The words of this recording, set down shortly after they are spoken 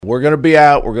We're going to be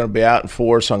out. We're going to be out in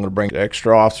force. I'm going to bring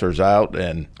extra officers out,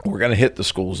 and we're going to hit the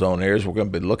school zone areas. We're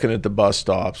going to be looking at the bus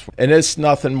stops. And it's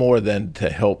nothing more than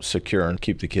to help secure and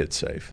keep the kids safe.